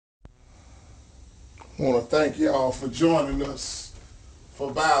I want to thank y'all for joining us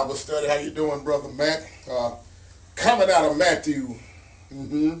for Bible study. How you doing, Brother Matt? Coming out of Matthew.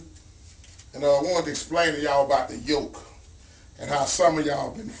 And I wanted to explain to y'all about the yoke and how some of y'all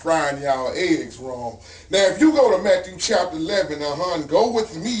been frying y'all eggs wrong. Now, if you go to Matthew chapter 11, and go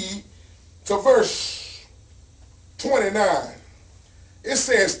with me to verse 29. It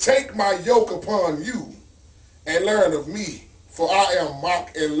says, "Take my yoke upon you and learn of me, for I am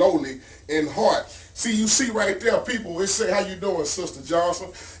meek and lowly in heart." See, you see right there, people, it say, how you doing, Sister Johnson?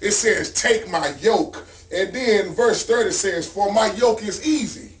 It says, "Take my yoke." And then verse 30 says, "For my yoke is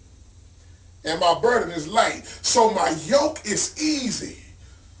easy and my burden is light." So my yoke is easy.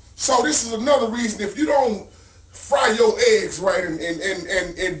 So this is another reason, if you don't fry your eggs right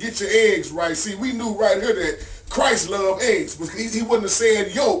and get your eggs right. See, we knew right here that Christ loved eggs, because he wouldn't have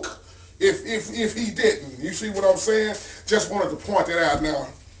said yoke if he didn't. You see what I'm saying? Just wanted to point that out. Now,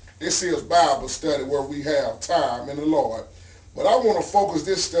 this is Bible study where we have time in the Lord. But I want to focus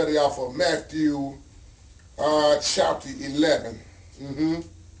this study off of Matthew chapter 11.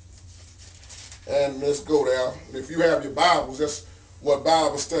 And let's go there. And if you have your Bibles, that's what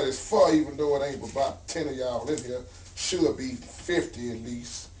Bible study is for, even though it ain't about 10 of y'all in here. Should be 50 at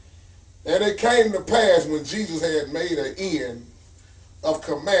least. "And it came to pass, when Jesus had made an end of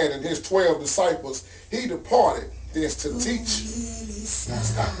commanding his 12 disciples, he departed thence to teach."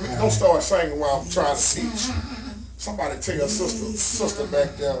 Don't start singing while I'm trying to teach. Somebody tell sister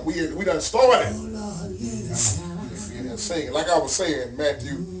back there, we done started. Singing. Like I was saying,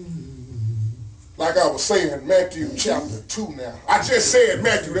 Matthew chapter 2 now. I just said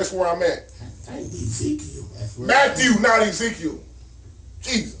Matthew, that's where I'm at. Matthew, not Ezekiel.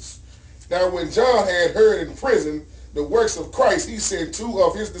 Jesus. "Now when John had heard in prison the works of Christ, he sent 2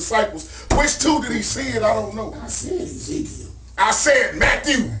 of his disciples." Which 2 did he send? I don't know. I said Ezekiel. I said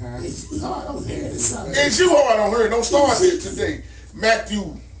Matthew. It's hard on her. It's you hard on her. Don't start it today.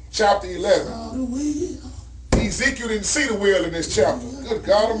 Matthew chapter 11. Ezekiel didn't see the wheel in this chapter. Good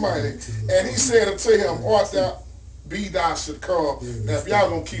God Almighty. "And he said unto him, Art thou be thou should come." Now, if y'all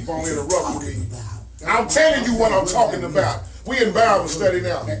gonna keep on interrupting me, I'm telling you what I'm talking about. We in Bible study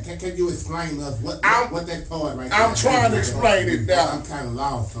now. Can you explain to us what that part right there? I'm trying to explain it now. I'm kind of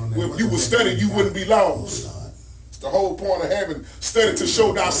lost on that. If you would study, you wouldn't be lost. It's the whole point of having study, to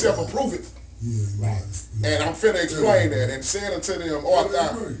show thyself approved. Right. And I'm finna explain that. "And said unto them, Art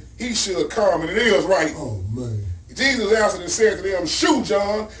thou he should come." And it is right. Oh, man. Jesus answered and said to them, "Shoe,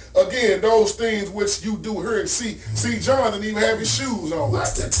 John, again, those things which you do hear and see." See, John didn't even have his shoes on.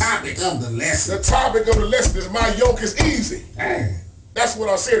 What's the topic of the lesson? The topic of the lesson is my yoke is easy. That's what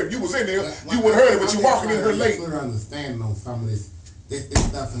I said. If you was in there, you would have heard it, but you're walking in here late. Clear understanding on some of this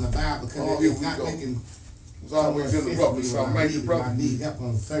stuff in the Bible, because it's not making. It's always interrupting something, ain't you, brother? I need help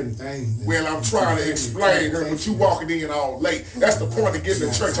on certain things. Well, I'm trying to explain her, but you walking in all late. That's the point of getting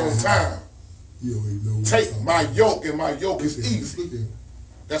to church on time. Take my yoke, and my yoke is easy.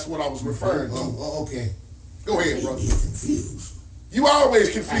 That's what I was referring to. Oh, okay. Go ahead, brother. Confused. You always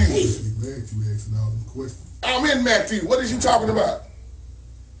confused. Questions. I'm in Matthew. What is you talking about?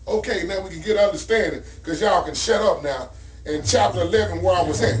 Okay, now we can get understanding, because y'all can shut up now. In chapter 11, where I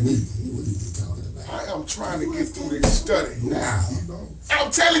was at. I am trying to get through this study. Now,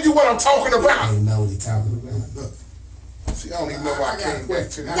 I'm telling you what I'm talking about. I don't know what he's talking about. See, I don't even know why I came back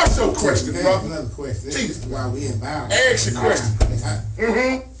to that. What's your question, brother? Another question. This Jesus. is why we in Bible. Ask your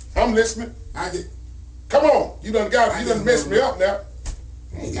question. I'm listening. Come on. You done messed me up now.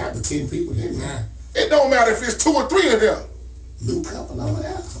 I ain't got but 10 people here now. It don't matter if it's 2 or 3 of them. New couple over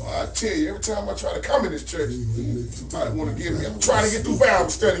there. I tell you, every time I try to come in this church, somebody want to give me. I'm trying to get through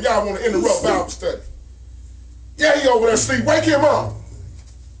Bible study. Y'all want to interrupt Bible study. Yeah, he over there asleep. Wake him up.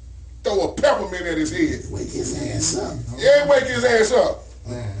 Throw a peppermint at his head. Wake his ass up. Yeah, wake his ass up.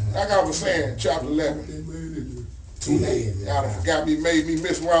 Like I was saying, chapter 11. Too late. Y'all done forgot me, made me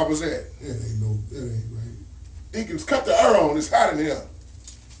miss where I was at. That ain't right. Deacons, cut the air on. It's hot in here.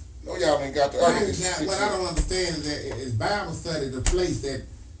 No, y'all ain't got the air. What I don't understand is that is Bible study the place that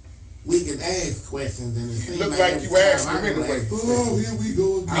we can ask questions, and it look like you asked them anyway. Oh, here we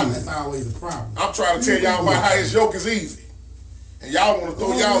go again. That's always a problem. I'm trying to tell y'all about how his yoke is easy. And y'all want to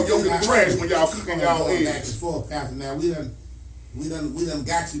throw y'all yoke in the trash when y'all cooking y'all eggs. Back and forth, Pastor. Now we done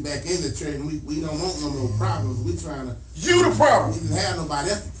got you back in the church, and we don't want no more problems. We trying to. You the problem. We didn't have nobody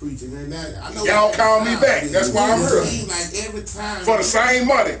else to preach, and I know y'all call me back. That's why I'm here. It seems like every time for the same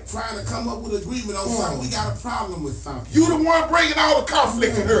money. Trying to come up with agreement on something, we got a problem with something. You the one bringing all the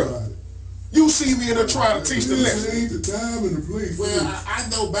conflict in here. You see me in there trying to teach the This lesson. ain't the time and the place. Well, I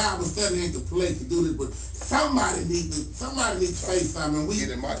know Bible study ain't the place to do this, but somebody needs to say something. We, Get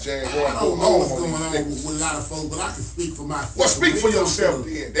in my I Jaguar. don't know what's going on with a lot of folks, but I can speak for myself. Well, speak for yourself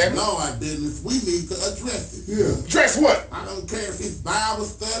then, damn it. No, I didn't. We need to address it. Yeah. Dress what? I don't care if it's Bible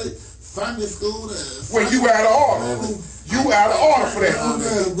study, Sunday school. When you out of order. You out of order for that.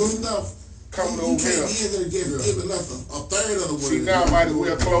 Stuff. Coming You over can't here. be in there just giving us a third of the word. See, now I might as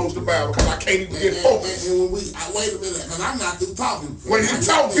well close the Bible because I can't even get focused. And when wait a minute, because I'm not through talking. When you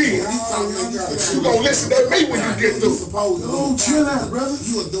talk then, you gonna listen to me when you get through. Oh, chill out, brother.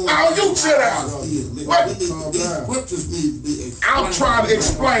 You are doing Oh, you chill out. What? These scriptures need to be explained. I'm trying to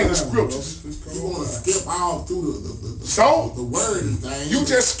explain the scriptures. You want to skip all through So? the word and things. You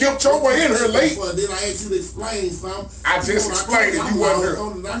just skipped your way in here late. Well, then I asked you to explain something. I just explained it. You wasn't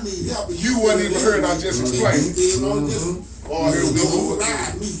here. I need help. You wasn't even here and I just explained. Oh, here we go.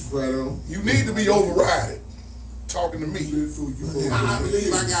 Override me. Right on. You need to be overrided. Talking to me. I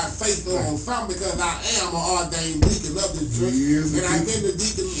believe I got faith on something because I am an ordained deacon of this church. And I've been the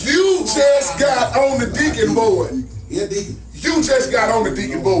deacon. You just got on the deacon board. Yeah, deacon. You just got on the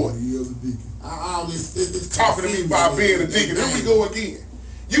deacon board. He is a deacon. All this Talking to me about being a deacon. Here we go again.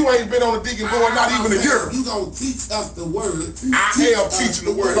 You ain't been on the deacon board not even a year. You gonna teach us the word. I am teaching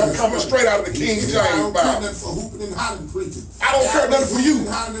the word. I'm coming straight out of the King James I don't care Bible. nothing for hooping and hollering preaching. I don't care nothing for you.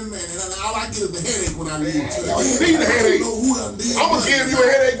 All I get is a headache when I leave church. You need a headache. I'm gonna give you a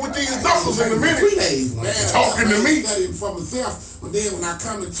headache with these knuckles in a 3 minute. days, man. Talking to me. Studying for myself, but then when I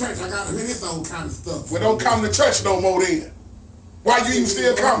come to church, I gotta hear this old kind of stuff. Well, don't come to church no more then. Why you even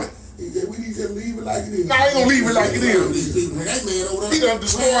still coming? We need to leave it like it is. Nah, I ain't gonna leave it like it is. He done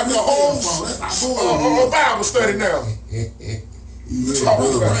destroyed the whole Bible study now. He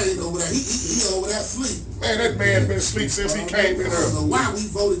over there asleep. Man, that man been asleep since he came in I don't here. know why we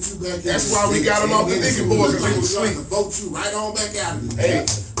voted you back in. That's why we got him off the deacon board, because he was asleep. Vote you right on back out of Hey. here.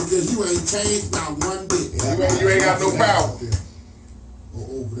 Because you ain't changed not one bit. You ain't got no power.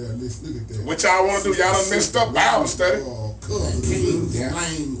 Over there, let's look at that. What y'all wanna do? Y'all done messed up Bible study. Oh, Can't even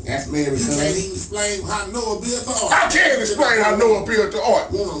explain. That's Mary. You can't even explain how Noah built the ark. I can't explain how Noah built the ark.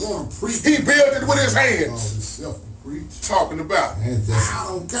 Wanna preach. He built it with his Oh, hands. himself to preach. Talking about. I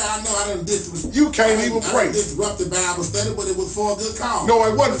don't care. I know I done disrespect. You can't even pray. I disrupted Bible study, but it was for a good cause. No,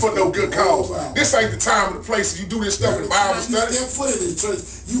 it wasn't for no good cause. This ain't the time and the place you do this stuff in Bible You study. step foot in this church,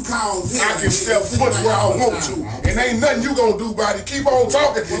 you cause him. I can step foot where I want to. And ain't nothing you gonna do about it. Keep on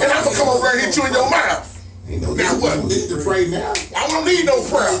talking, and I'm gonna come over there and hit you in your mouth. Now what? You need to pray now. I don't need no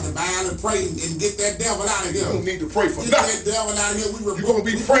prayer. Read the Bible and pray and get that devil out of You here. don't need to pray for Get nothing. that devil out of here. You're gonna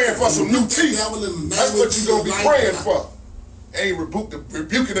be praying for some new teeth. That's what you're gonna be praying for. Ain't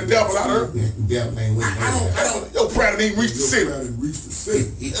rebuking the devil out of her. The devil ain't with I don't. Your prayer didn't even reach the city. Reach the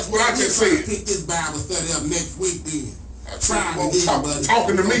city. That's what I just We're gonna said. pick this Bible study up next week then. Try Try it again, buddy.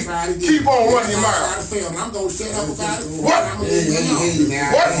 talking to me. Try it again. Keep on running your I'm mouth. trying to fail, and I'm gonna shut up about it. What? I'm gonna leave it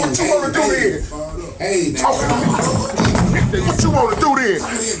alone. What you wanna do then? Hey, Talking to me. What you wanna do then?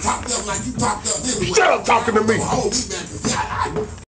 Come in here, talked up like you talked up. Anyway. Shut up talking to me. Hold me back.